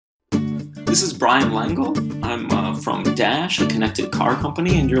This is Brian Langle. I'm from Dash, a connected car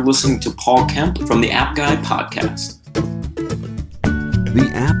company, and you're listening to Paul Kemp from the App Guy podcast.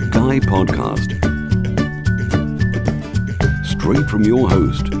 The App Guy podcast. Straight from your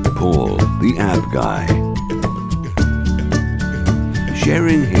host, Paul, the App Guy.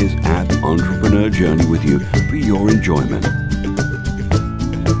 Sharing his app entrepreneur journey with you for your enjoyment.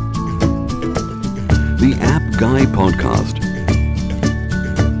 The App Guy podcast.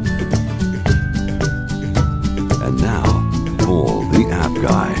 And now, Paul, the App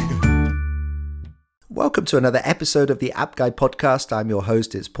Guy. Welcome to another episode of the App Guy podcast. I'm your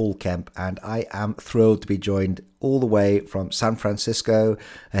host, it's Paul Kemp, and I am thrilled to be joined all the way from San Francisco.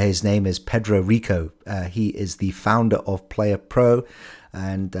 His name is Pedro Rico. He is the founder of PlayerPro,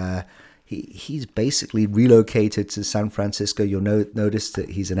 and he's basically relocated to San Francisco. You'll notice that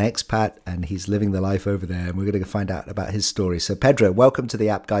he's an expat and he's living the life over there, and we're going to find out about his story. So Pedro, welcome to the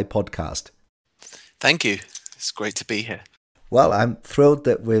App Guy podcast. Thank you. It's great to be here. Well, I'm thrilled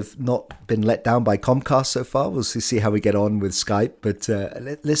that we've not been let down by Comcast so far. We'll see how we get on with Skype. But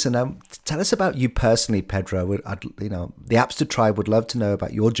listen, tell us about you personally, Pedro. The Appster Tribe would love to know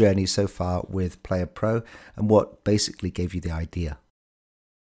about your journey so far with PlayerPro and what basically gave you the idea.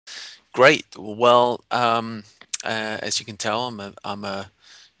 Great. Well, as you can tell, I'm a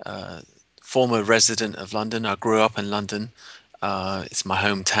former resident of London. I grew up in London. It's my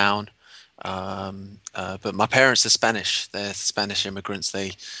hometown. But my parents are Spanish. They're Spanish immigrants.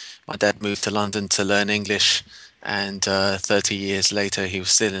 My dad moved to London to learn English, and 30 years later, he was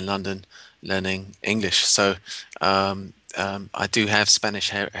still in London learning English. So I do have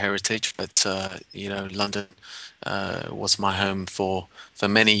Spanish heritage, but London was my home for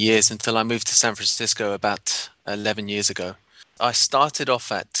many years until I moved to San Francisco about 11 years ago. I started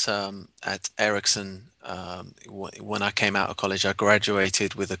off at Ericsson. When I came out of college, I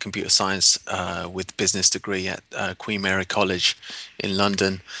graduated with a computer science with business degree at Queen Mary College in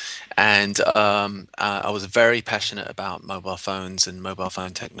London, and I was very passionate about mobile phones and mobile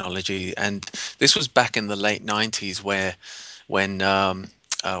phone technology. And this was back in the late 90s, when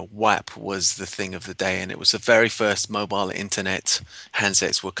WAP was the thing of the day, and it was the very first mobile internet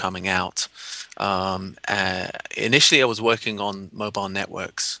handsets were coming out. Initially, I was working on mobile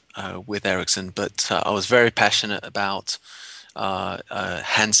networks with Ericsson, but I was very passionate about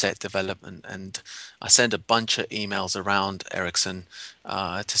handset development, and I sent a bunch of emails around Ericsson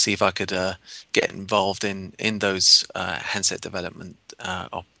to see if I could get involved in those handset development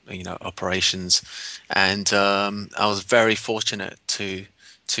operations. And I was very fortunate to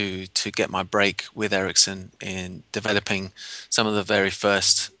get my break with Ericsson in developing some of the very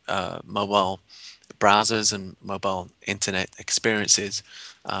first mobile browsers and mobile internet experiences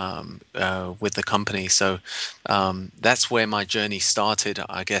with the company. So that's where my journey started,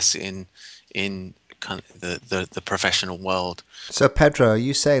 I guess, in kind of the professional world. So Pedro, are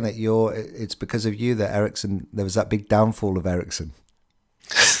you saying that it's because of you that there was that big downfall of Ericsson?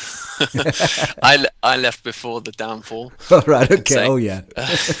 I left before the downfall. All right. Okay. Oh yeah.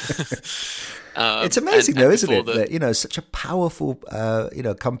 It's amazing though, isn't it? That such a powerful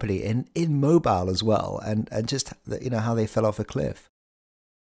company in mobile as well, and just how they fell off a cliff.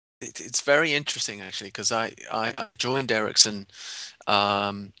 It's very interesting actually, because I joined Ericsson.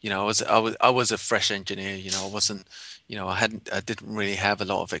 I was a fresh engineer. I wasn't. I didn't really have a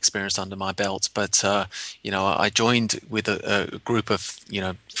lot of experience under my belt, but I joined with a group of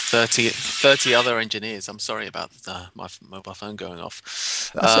 30 other engineers. I'm sorry about my mobile phone going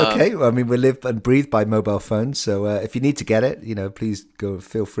off. That's okay. I mean, we live and breathe by mobile phones, so if you need to get it, please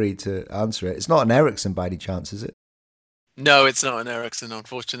feel free to answer it. It's not an Ericsson by any chance, is it? No, it's not an Ericsson.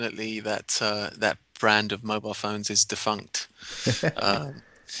 Unfortunately, that brand of mobile phones is defunct.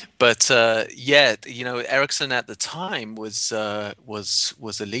 But Ericsson at the time was a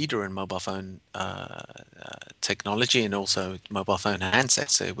leader in mobile phone technology and also mobile phone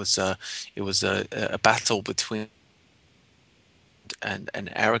handsets. It was a battle between and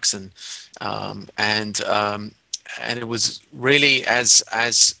Ericsson, and it was really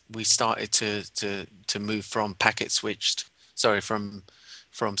as we started to move from circuit switched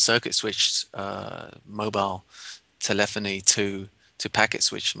mobile telephony to packet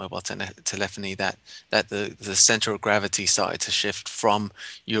switched mobile telephony that the center of gravity started to shift from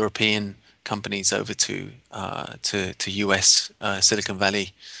European companies over to US Silicon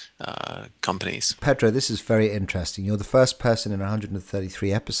Valley companies. Pedro, this is very interesting. You're the first person in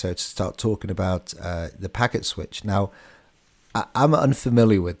 133 episodes to start talking about the packet switch. Now, I'm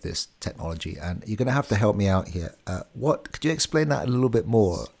unfamiliar with this technology, and you're going to have to help me out here. Could you explain that a little bit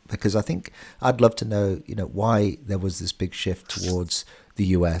more? Because I think I'd love to know, why there was this big shift towards the the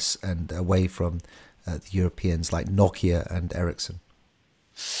US and away from the Europeans like Nokia and Ericsson?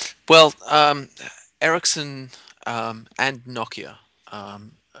 Well, Ericsson and Nokia,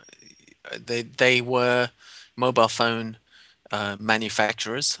 um, they were mobile phone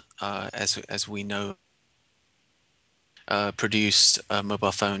manufacturers, as we know, produced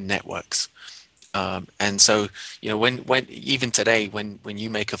mobile phone networks. And so, when even today, when you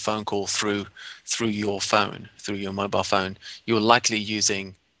make a phone call through your phone, through your mobile phone, you're likely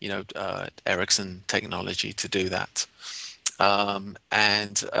using, Ericsson technology to do that.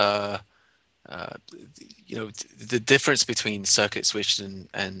 And uh, the difference between circuit switched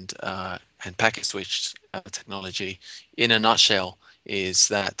and packet switched technology, in a nutshell, is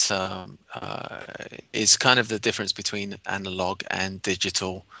that is kind of the difference between analog and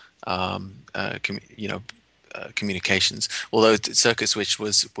digital, communications. Although circuit switch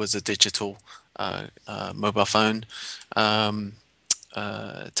was a digital mobile phone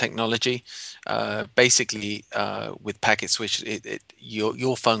technology. Basically, with packet switch,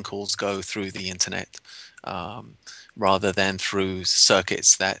 your phone calls go through the internet, rather than through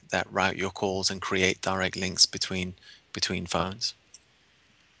circuits that route your calls and create direct links between phones.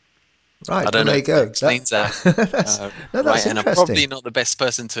 Right. I don't Well, know there you if that go. explains that That's, no, right, that's and I'm probably interesting. not the best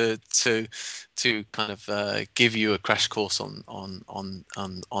person to kind of give you a crash course on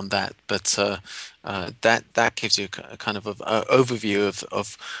that, but that gives you a kind of a overview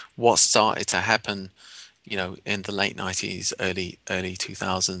of what started to happen, in the late 90s, early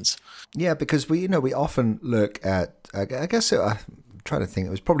 2000s. Yeah, because we often look at, I guess I'm trying to think, it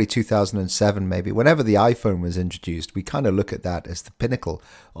was probably 2007 maybe, whenever the iPhone was introduced, we kind of look at that as the pinnacle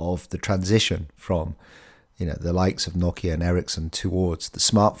of the transition from, the likes of Nokia and Ericsson towards the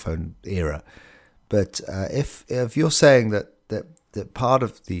smartphone era. But if you're saying that part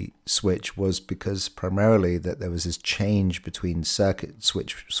of the switch was because primarily that there was this change between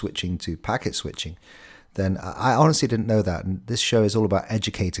switching to packet switching, then I honestly didn't know that. And this show is all about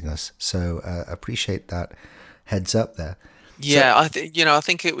educating us. So appreciate that heads up there. So, Yeah, I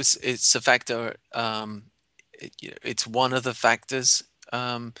think it's a factor. It's one of the factors.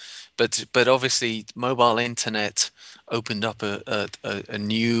 But obviously, mobile internet opened up a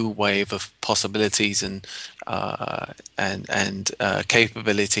new wave of possibilities and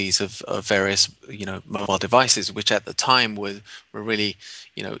capabilities of various mobile devices, which at the time were really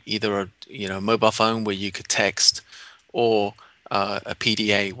either a mobile phone where you could text, or a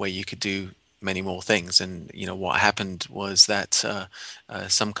PDA where you could do many more things. And what happened was that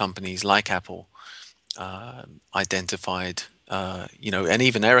some companies like Apple identified, and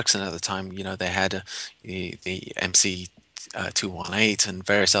even Ericsson at the time, they had the MC 218 and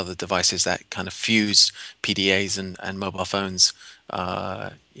various other devices that kind of fused PDAs and mobile phones,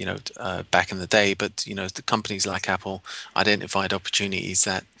 back in the day. But the companies like Apple identified opportunities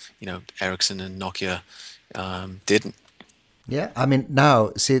that Ericsson and Nokia didn't. yeah, I mean,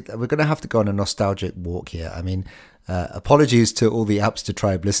 now, see, we're going to have to go on a nostalgic walk here. I mean, apologies to all the Appster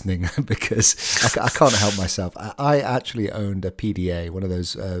tribe listening because I can't help myself. I actually owned a PDA, one of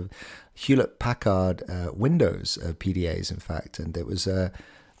those Hewlett Packard Windows PDAs, in fact, and it was,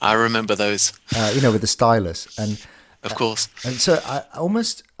 I remember those, with the stylus. And of course. And so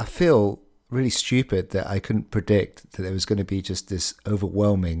I feel really stupid that I couldn't predict that there was going to be just this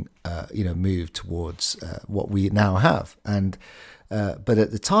overwhelming, move towards what we now have. And but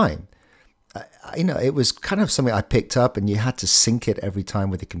at the time, it was kind of something I picked up, and you had to sync it every time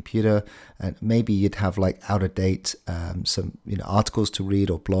with the computer, and maybe you'd have like out of date some articles to read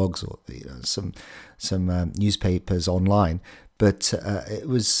or blogs or some newspapers online, but it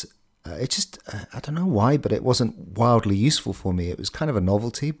was. It just, I don't know why, but it wasn't wildly useful for me. It was kind of a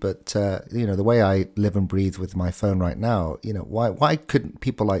novelty, but, the way I live and breathe with my phone right now, why couldn't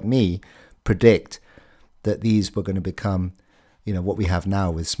people like me predict that these were going to become, what we have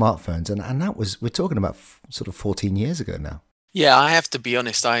now with smartphones? And that was, we're talking about sort of 14 years ago now. Yeah, I have to be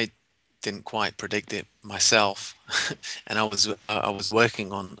honest. I didn't quite predict it myself, and I was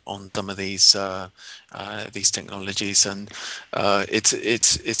working on some of these technologies, and it's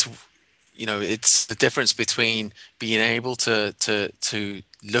it's the difference between being able to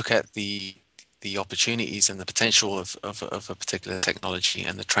look at the opportunities and the potential of a particular technology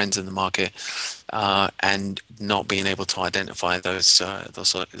and the trends in the market, and not being able to identify those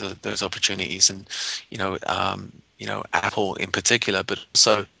opportunities. And Apple in particular, but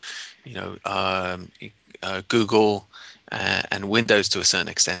also Google and Windows to a certain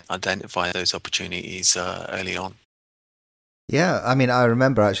extent identify those opportunities early on. Yeah, I mean, I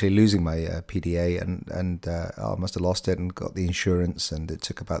remember actually losing my PDA, and I must have lost it and got the insurance, and it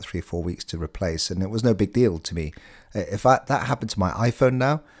took about 3 or 4 weeks to replace, and it was no big deal to me. If that happened to my iPhone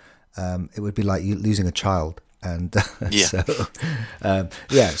now, it would be like you losing a child. And Yeah.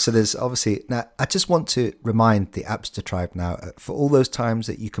 yeah, so there's obviously now. I just want to remind the Appster tribe now, for all those times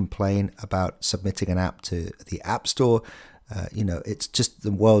that you complain about submitting an app to the App Store. It's just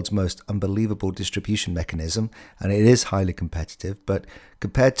the world's most unbelievable distribution mechanism, and it is highly competitive. But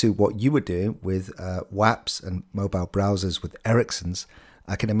compared to what you were doing with WAPs and mobile browsers with Ericsson's,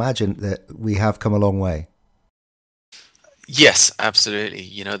 I can imagine that we have come a long way. Yes, absolutely.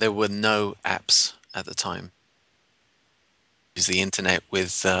 There were no apps at the time. Use the internet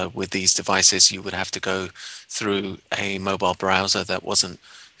with these devices, you would have to go through a mobile browser that wasn't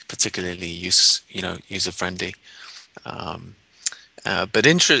particularly user friendly. Um, but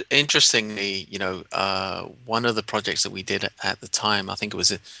interestingly, one of the projects that we did at the time, I think it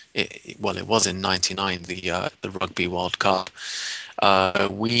was in '99, the Rugby World Cup.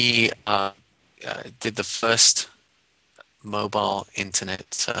 We did the first mobile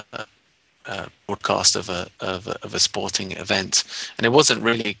internet broadcast of a sporting event, and it wasn't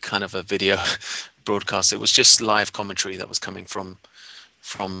really kind of a video broadcast. It was just live commentary that was coming from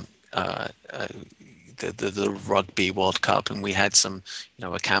the Rugby World Cup, and we had some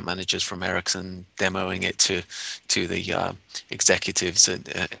account managers from Ericsson demoing it to the executives in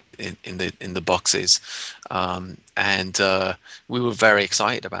the boxes, and we were very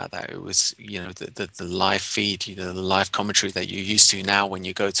excited about that. It was the live feed, the live commentary that you're used to now when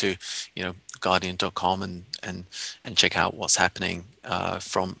you go to Guardian.com and check out what's happening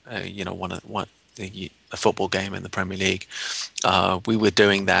from a football game in the Premier League. We were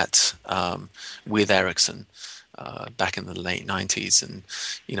doing that with Ericsson back in the late 90s, and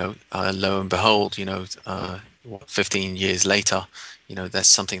lo and behold, 15 years later, that's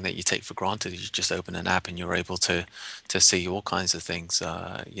something that you take for granted. You just open an app and you're able to see all kinds of things.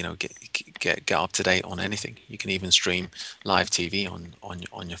 Get up to date on anything. You can even stream live TV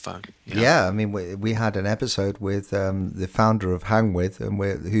on your phone. Yeah, I mean, we had an episode with the founder of Hangwith, and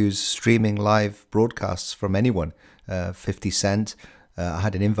who's streaming live broadcasts from anyone. 50 Cent. I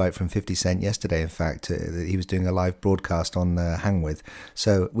had an invite from 50 Cent yesterday, in fact, that he was doing a live broadcast on Hangwith.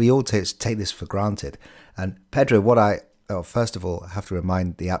 So we all take this for granted. And Pedro, first of all, have to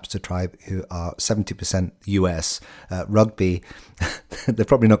remind the Appster tribe, who are 70% US, rugby, they're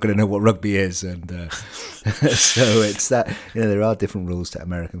probably not going to know what rugby is. And so it's that, there are different rules to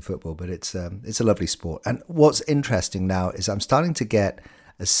American football, but it's a lovely sport. And what's interesting now is I'm starting to get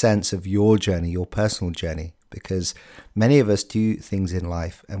a sense of your journey, your personal journey, because many of us do things in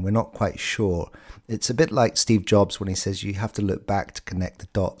life and we're not quite sure. It's a bit like Steve Jobs when he says you have to look back to connect the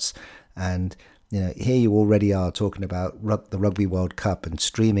dots. And here you already are talking about the Rugby World Cup and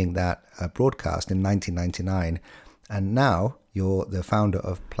streaming that broadcast in 1999. And now you're the founder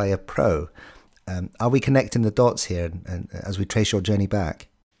of PlayerPro. Are we connecting the dots here and as we trace your journey back?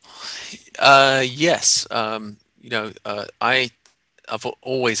 Yes. I've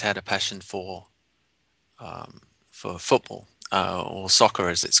always had a passion for football, or soccer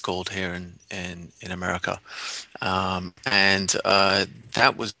as it's called here in America, and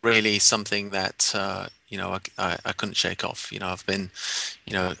that was really something that I couldn't shake off. I've been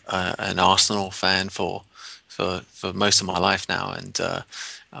an Arsenal fan for most of my life now, and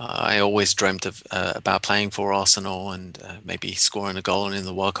I always dreamt of about playing for Arsenal and maybe scoring a goal in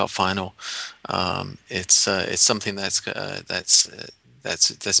the World Cup final. It's something that's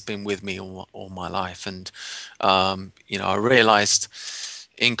been with me all my life, and I realized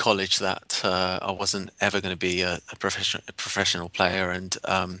in college that I wasn't ever going to be a professional player, and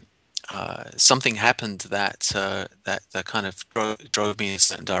something happened that kind of drove me in a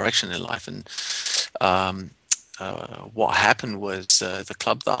certain direction in life. And what happened was the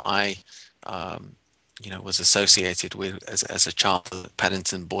club that I was associated with as a child, the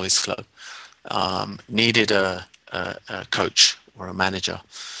Paddington Boys Club, needed a coach or a manager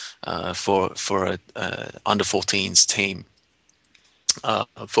for a under 14s team,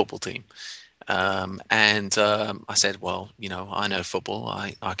 a football team. And I said, well, I know football,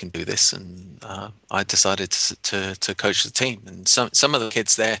 I can do this. And I decided to coach the team. And some of the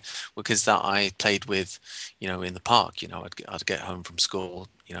kids there were kids that I played with, in the park. I'd get home from school,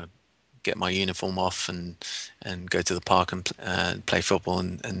 get my uniform off and go to the park and play football.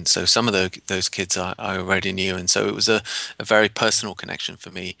 And so some of those kids I already knew. And so it was a very personal connection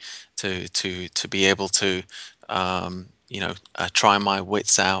for me to be able to, try my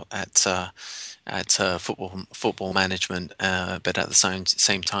wits out at football management, but at the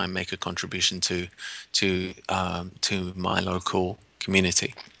same time make a contribution to my local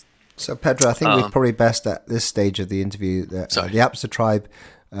community. So, Pedro, I think we're probably best at this stage of the interview that the Appster Tribe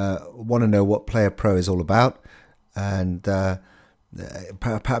want to know what PlayerPro is all about, and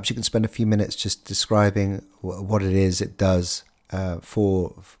perhaps you can spend a few minutes just describing what it is it does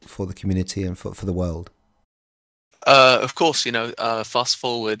for the community and for the world. Of course, fast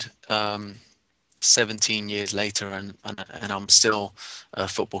forward 17 years later, and I'm still a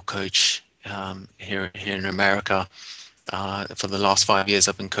football coach here in America. For the last 5 years,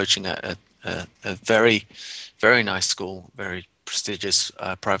 I've been coaching at a very, very nice school, very prestigious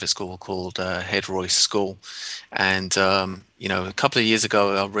private school called Head Royce School. And a couple of years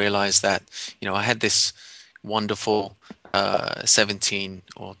ago, I realized that I had this wonderful 17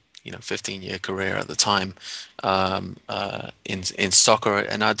 or 15-year career at the time in soccer,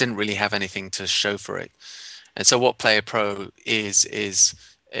 and I didn't really have anything to show for it. And so what PlayerPro is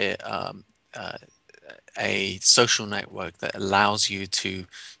a social network that allows you to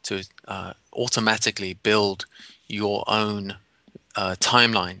automatically build your own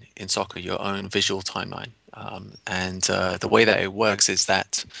timeline in soccer, your own visual timeline. And the way that it works is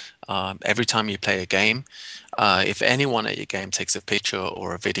that every time you play a game, if anyone at your game takes a picture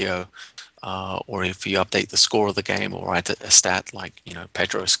or a video, or if you update the score of the game or add a stat like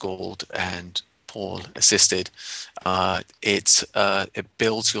Pedro scored and Paul assisted, it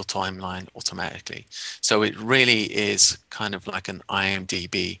builds your timeline automatically. So it really is kind of like an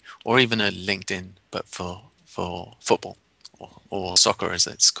IMDb or even a LinkedIn, but for football or soccer as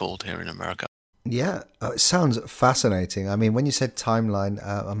it's called here in America. Yeah, it sounds fascinating. I mean, when you said timeline,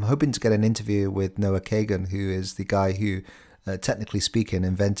 I'm hoping to get an interview with Noah Kagan, who is the guy who, technically speaking,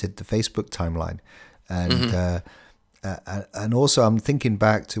 invented the Facebook timeline. And and also I'm thinking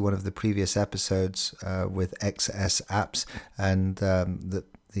back to one of the previous episodes with XS Apps, and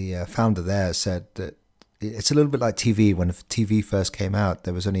the founder there said that it's a little bit like TV. When TV first came out,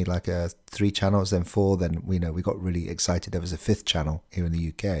 there was only like 3 channels, then 4, then we got really excited. There was a 5th channel here in the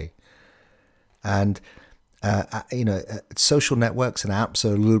UK. And social networks and apps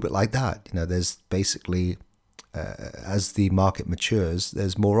are a little bit like that. There's basically, as the market matures,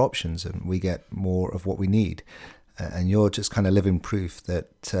 there's more options and we get more of what we need. And you're just kind of living proof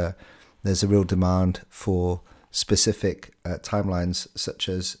that there's a real demand for specific timelines such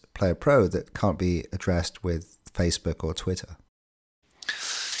as PlayerPro that can't be addressed with Facebook or Twitter.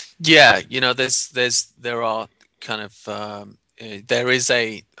 Yeah, there are kind of there is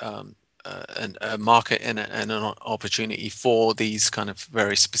a market and an opportunity for these kind of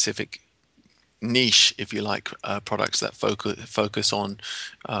very specific niche, if you like, products that focus on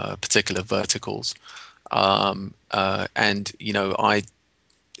particular verticals. And I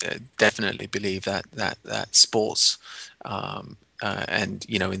definitely believe that sports and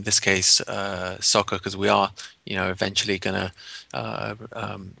in this case soccer, because we are eventually going to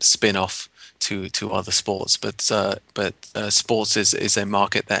spin off to other sports, but sports is a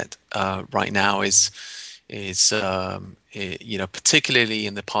market that right now is particularly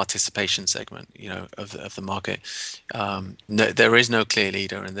in the participation segment of the market. There is no clear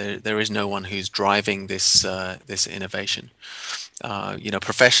leader, and there is no one who's driving this innovation.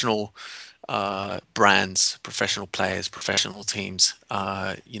 Professional brands, professional players, professional teams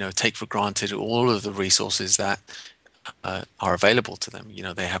take for granted all of the resources that are available to them.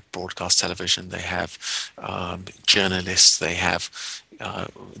 They have broadcast television, they have journalists, they have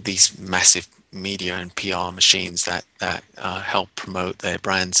these massive media and PR machines that help promote their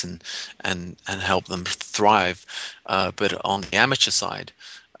brands and help them thrive. But on the amateur side,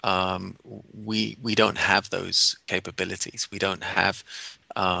 we don't have those capabilities. We don't have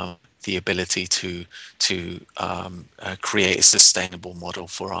the ability to create a sustainable model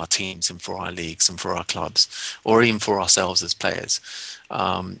for our teams and for our leagues and for our clubs, or even for ourselves as players.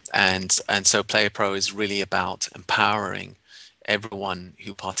 And so PlayerPro is really about empowering everyone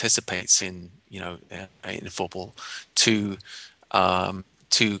who participates in football to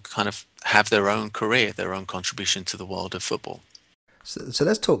kind of have their own career, their own contribution to the world of football. So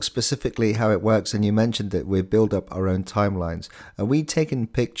let's talk specifically how it works. And you mentioned that we build up our own timelines. Are we taking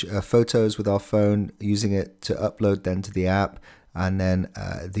photos with our phone, using it to upload then to the app, and then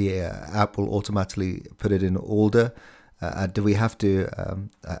the app will automatically put it in order? Do we have to,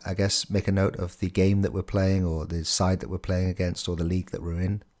 I guess, make a note of the game that we're playing, or the side that we're playing against, or the league that we're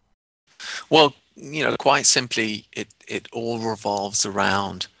in? Well, quite simply, it all revolves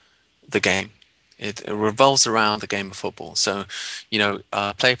around the game. It revolves around the game of football. So,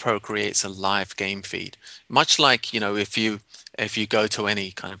 PlayerPro creates a live game feed, much like if you go to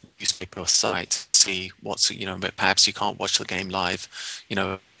any kind of newspaper or site, see but perhaps you can't watch the game live,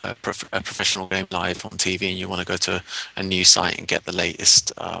 a professional game live on TV, and you want to go to a news site and get the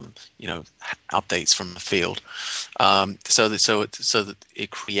latest, updates from the field. So that it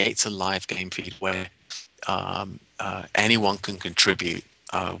creates a live game feed where anyone can contribute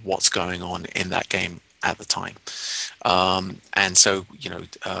what's going on in that game at the time. And so,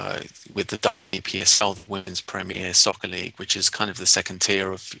 with the WPSL, the Women's Premier Soccer League, which is kind of the second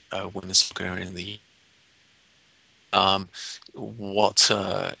tier of women's soccer in the and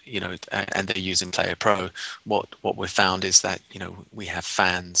they're using PlayerPro. What we've found is that we have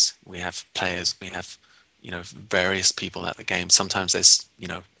fans, we have players, we have various people at the game. Sometimes there's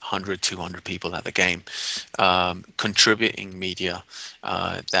 100, 200 people at the game, contributing media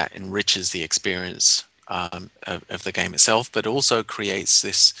that enriches the experience of the game itself, but also creates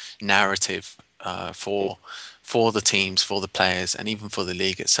this narrative for the teams, for the players, and even for the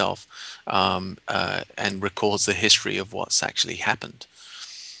league itself, and records the history of what's actually happened.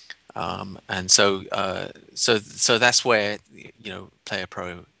 And so that's where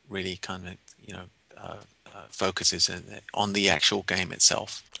PlayerPro really kind of focuses on the actual game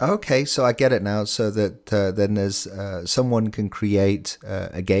itself. Okay, so I get it now. So that then there's someone can create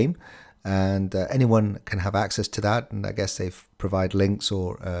a game, and anyone can have access to that. And I guess they provide links,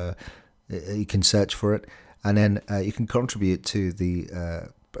 or you can search for it, and then you can contribute to the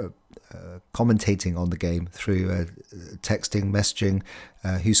commentating on the game through texting, messaging,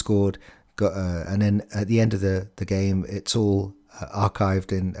 who scored, and then at the end of the game, it's all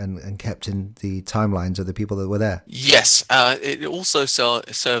archived and kept in the timelines of the people that were there. Yes, it also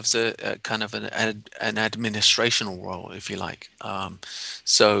serves a kind of an administrational role, if you like.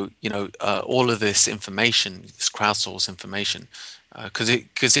 So all of this information, this crowdsourced information, because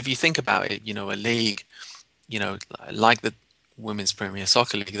if you think about it, a league, like the Women's Premier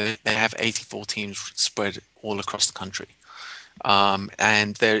Soccer League, they have 84 teams spread all across the country.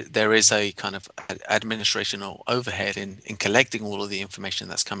 And there is a kind of administrational overhead in collecting all of the information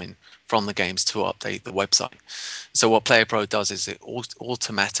that's coming from the games to update the website. So what PlayerPro does is it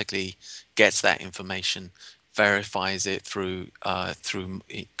automatically gets that information, verifies it through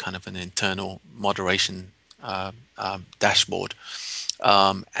kind of an internal moderation dashboard,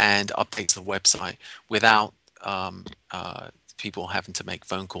 and updates the website without people having to make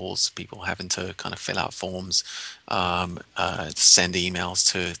phone calls, people having to kind of fill out forms, send emails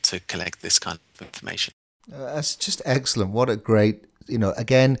to collect this kind of information. That's just excellent. What a great,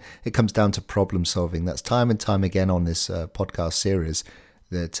 again, it comes down to problem solving. That's time and time again on this podcast series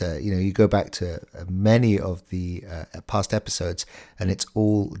that, you go back to many of the past episodes, and it's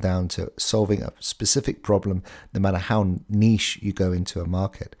all down to solving a specific problem, no matter how niche you go into a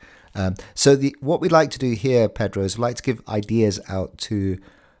market. So what we'd like to do here, Pedro, is we'd like to give ideas out to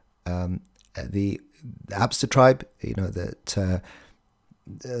the Appster tribe, that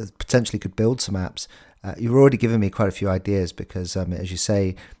potentially could build some apps. You've already given me quite a few ideas because, as you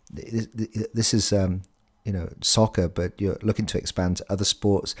say, this is soccer, but you're looking to expand to other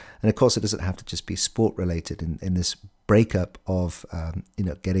sports, and of course, it doesn't have to just be sport related. In this breakup of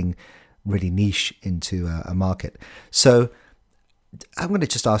getting really niche into a market, so. I'm going to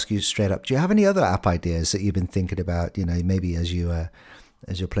just ask you straight up. Do you have any other app ideas that you've been thinking about? Maybe as you're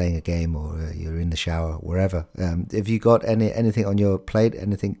playing a game or you're in the shower, wherever. Have you got anything on your plate?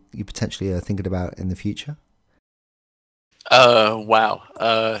 Anything you potentially are thinking about in the future? Wow.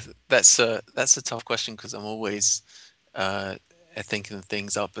 That's a tough question because I'm always thinking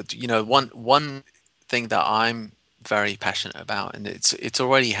things up. But one thing that I'm very passionate about, and it's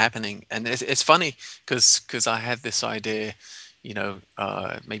already happening, and it's funny because I had this idea.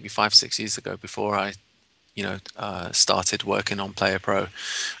 Maybe 5-6 years ago before I, started working on PlayerPro,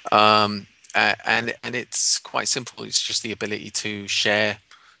 and it's quite simple. It's just the ability to share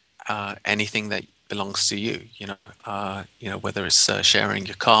anything that belongs to you. Whether it's sharing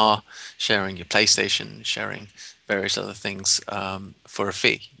your car, sharing your PlayStation, sharing various other things for a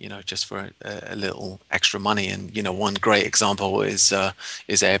fee. Just for a little extra money. And one great example is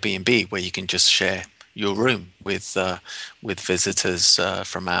Airbnb, where you can just share your room with visitors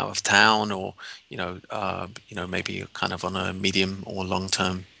from out of town, or maybe kind of on a medium or long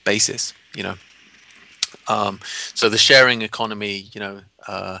term basis. So the sharing economy,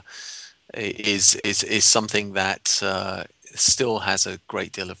 is something that still has a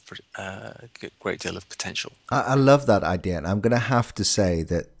great deal of potential. I love that idea, and I'm going to have to say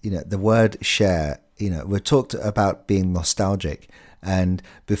that the word share. We've talked about being nostalgic. And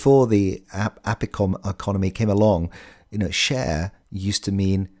before the app economy came along, share used to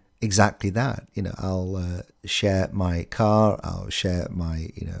mean exactly that. I'll share my car, I'll share my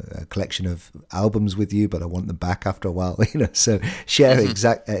a collection of albums with you, but I want them back after a while. So share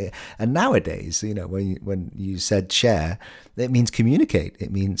and nowadays, when you said share, it means communicate.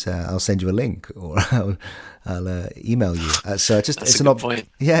 It means I'll send you a link, or I'll email you. So it's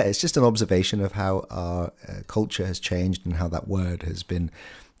just an observation of how our culture has changed and how that word has been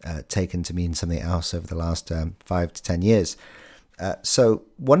taken to mean something else over the last 5 to 10 years. So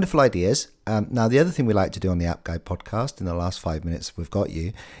wonderful ideas. Now, the other thing we like to do on the App Guy podcast in the last 5 minutes we've got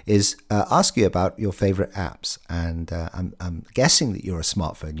you is ask you about your favorite apps. And I'm guessing that you're a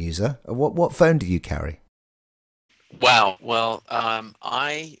smartphone user. What phone do you carry? Wow. Well,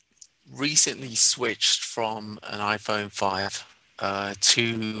 I recently switched from an iPhone 5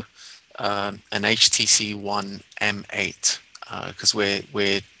 to an HTC One M8 because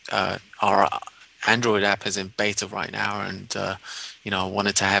our Android app is in beta right now, and I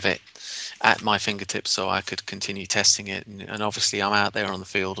wanted to have it at my fingertips so I could continue testing it. And obviously, I'm out there on the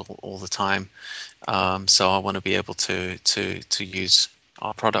field all the time, so I want to be able to use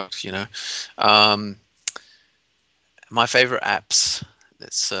our product. My favorite apps.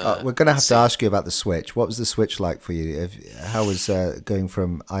 We're going to have to ask you about the Switch. What was the Switch like for you? How was going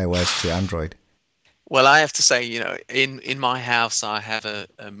from iOS to Android? Well, I have to say, in my house, I have a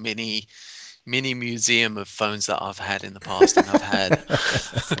mini museum of phones that I've had in the past, and I've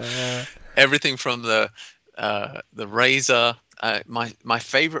had everything from the Razr. My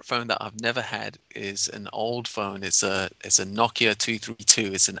favorite phone that I've never had is an old phone. It's a Nokia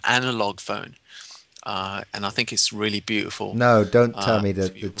 232. It's an analog phone, and I think it's really beautiful. No, don't tell me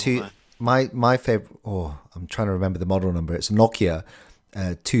that the two. My favorite. Oh, I'm trying to remember the model number. It's Nokia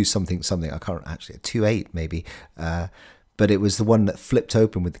 2 something. I can't actually 28 maybe, but it was the one that flipped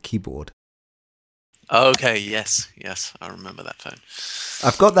open with the keyboard. Okay. Yes, I remember that phone.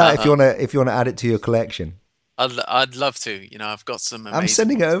 I've got that. If you wanna add it to your collection, I'd love to. I've got some. I'm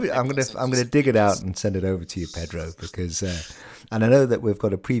sending it over. I'm gonna dig it out and send it over to you, Pedro, because and I know that we've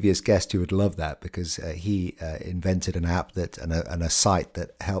got a previous guest who would love that because he invented an app and a site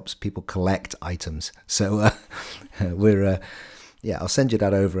that helps people collect items. So I'll send you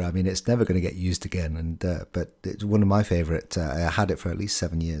that over. I mean, it's never going to get used again, but it's one of my favorite. I had it for at least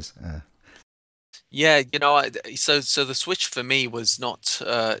 7 years. Yeah, so the switch for me was not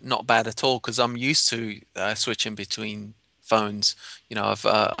bad at all because I'm used to switching between phones.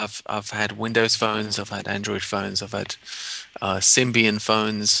 I've had Windows phones, I've had Android phones, I've had Symbian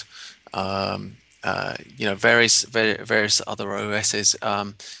phones, various other OSs.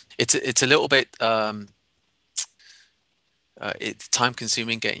 It's a little bit it's time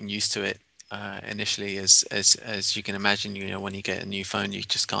consuming getting used to it. Initially, as you can imagine, when you get a new phone, you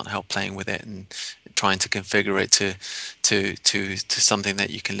just can't help playing with it and trying to configure it to something that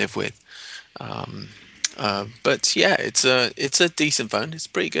you can live with. But yeah, it's a decent phone. It's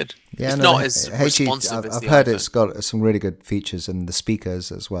pretty good. Yeah, it's not as responsive as I've the heard iPhone. It's got some really good features, and the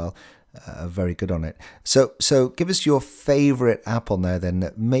speakers as well are very good on it. So give us your favorite app on there then.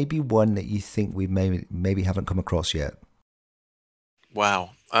 Maybe one that you think we maybe haven't come across yet. Wow.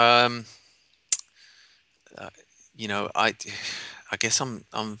 I guess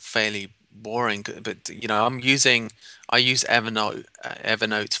I'm fairly boring, but I use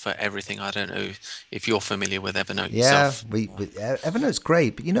Evernote for everything. I don't know if you're familiar with Evernote yourself. Evernote's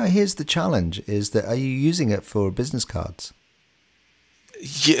great, but here's the challenge: is that are you using it for business cards?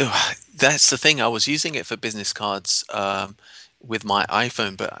 Yeah, that's the thing. I was using it for business cards with my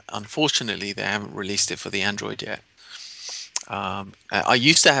iPhone, but unfortunately, they haven't released it for the Android yet. I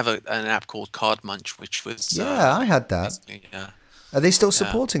used to have an app called Card Munch, which was I had that. Are they still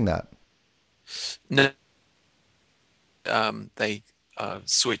supporting that? No, they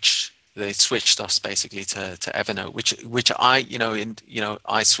switched us basically to Evernote, which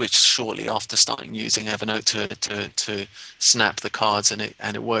I switched shortly after starting using Evernote to snap the cards, and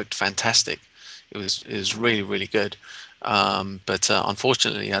it worked fantastic. It was really, really good. But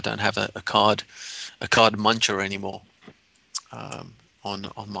unfortunately, I don't have a card muncher anymore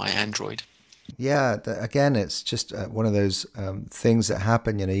on my Android. Yeah, again, it's just one of those things that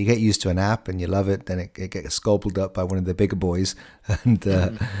happen. You get used to an app and you love it, then it gets gobbled up by one of the bigger boys. And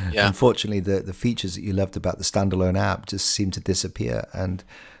unfortunately, the features that you loved about the standalone app just seem to disappear. And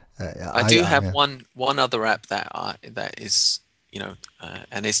I do have one other app that is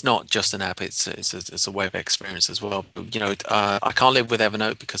and it's not just an app; it's a web experience as well. But, I can't live with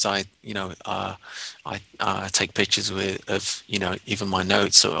Evernote because I take pictures of even my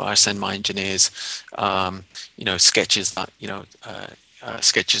notes, so I send my engineers sketches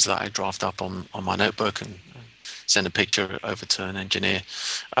that I draft up on my notebook and send a picture over to an engineer.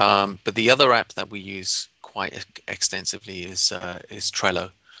 But the other app that we use quite extensively is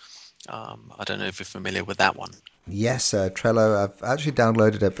Trello. I don't know if you're familiar with that one. Yes, Trello. I've actually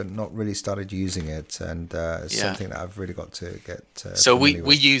downloaded it, but not really started using it, and it's something that I've really got to get. So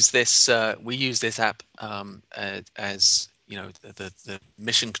we use this app as the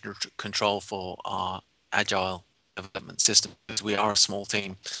mission control for our agile development system. Because we are a small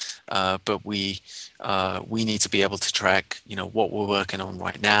team, but we need to be able to track what we're working on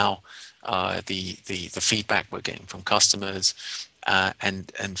right now, the feedback we're getting from customers,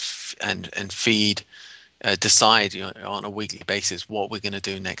 and feed. Decide on a weekly basis what we're going to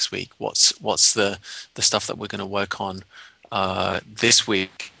do next week. What's the stuff that we're going to work on this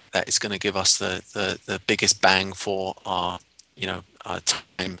week that is going to give us the biggest bang for our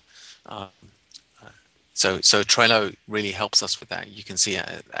time. So Trello really helps us with that. You can see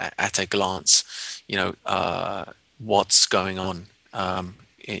at a glance, what's going on, with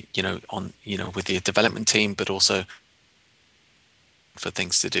the development team, but also for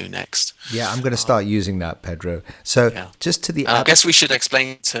things to do next. Yeah, I'm going to start using that, Pedro. So just to the I guess we should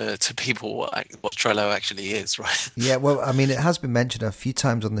explain to people what Trello actually is, right? Yeah, well, I mean, it has been mentioned a few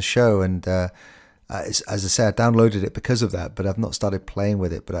times on the show, and as I say, I downloaded it because of that, but I've not started playing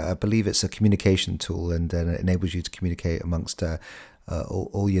with it. But I believe it's a communication tool, and it enables you to communicate amongst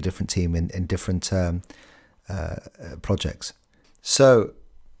all your different team in different projects. So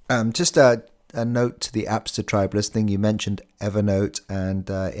just a note to the apps to try listening. You mentioned Evernote, and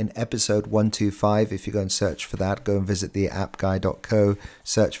in episode 125, if you go and search for that, go and visit the appguy.co,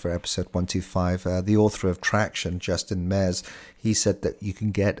 search for episode 125. The author of Traction, Justin Mez, he said that you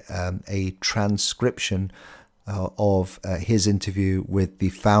can get a transcription of his interview with the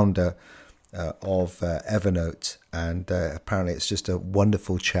founder of Evernote, and apparently it's just a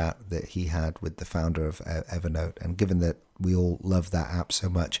wonderful chat that he had with the founder of Evernote, and given that we all love that app so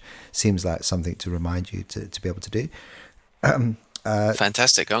much, seems like something to remind you to be able to do.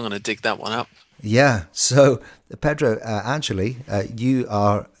 Fantastic. I'm going to dig that one up. Yeah. So, Pedro, actually, you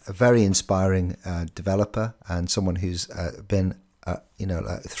are a very inspiring developer and someone who's been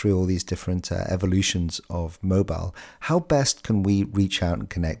through all these different evolutions of mobile. How best can we reach out and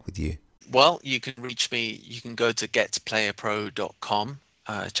connect with you? Well, you can reach me. You can go to getplayerpro.com.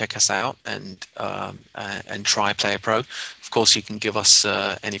 Check us out and try PlayerPro. Of course, you can give us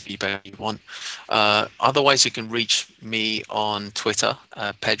any feedback you want. Otherwise, you can reach me on Twitter.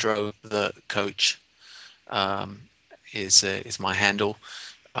 Pedro the Coach is my handle.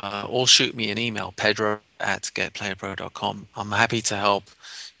 Or shoot me an email, pedro@getplayerpro.com. I'm happy to help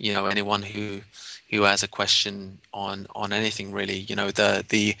anyone who has a question on anything really.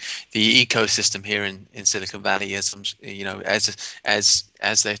 The ecosystem here in Silicon Valley, as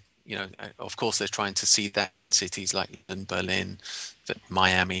they of course they're trying to see that cities like London, Berlin,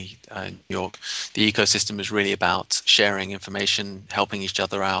 Miami, New York. The ecosystem is really about sharing information, helping each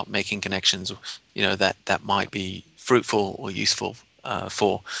other out, making connections that might be fruitful or useful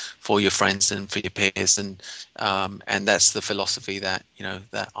for your friends and for your peers, and that's the philosophy that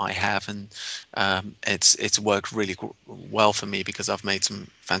I have, and it's worked really well for me because I've made some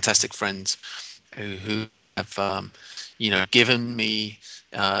fantastic friends who have given me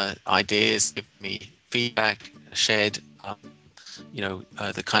ideas, given me feedback, shared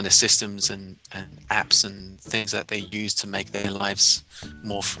the kind of systems and apps and things that they use to make their lives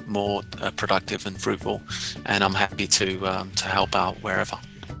more productive and fruitful, and I'm happy to help out wherever.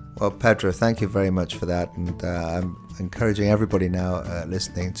 Well, Pedro, thank you very much for that, and I'm encouraging everybody now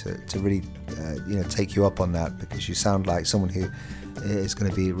listening to really take you up on that, because you sound like someone who is going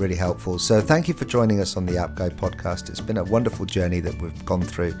to be really helpful. So thank you for joining us on the App Guy podcast. It's been a wonderful journey that we've gone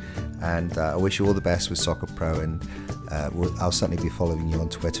through, and I wish you all the best with Soccer Pro, and I'll certainly be following you on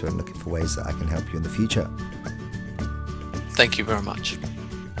Twitter and looking for ways that I can help you in the future. Thank you very much.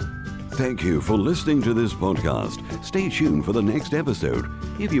 Thank you for listening to this podcast. Stay tuned for the next episode.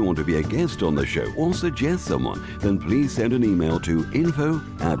 If you want to be a guest on the show or suggest someone, then please send an email to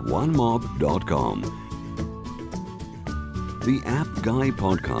info@onemob.com. The App Guy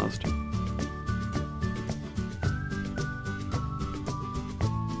Podcast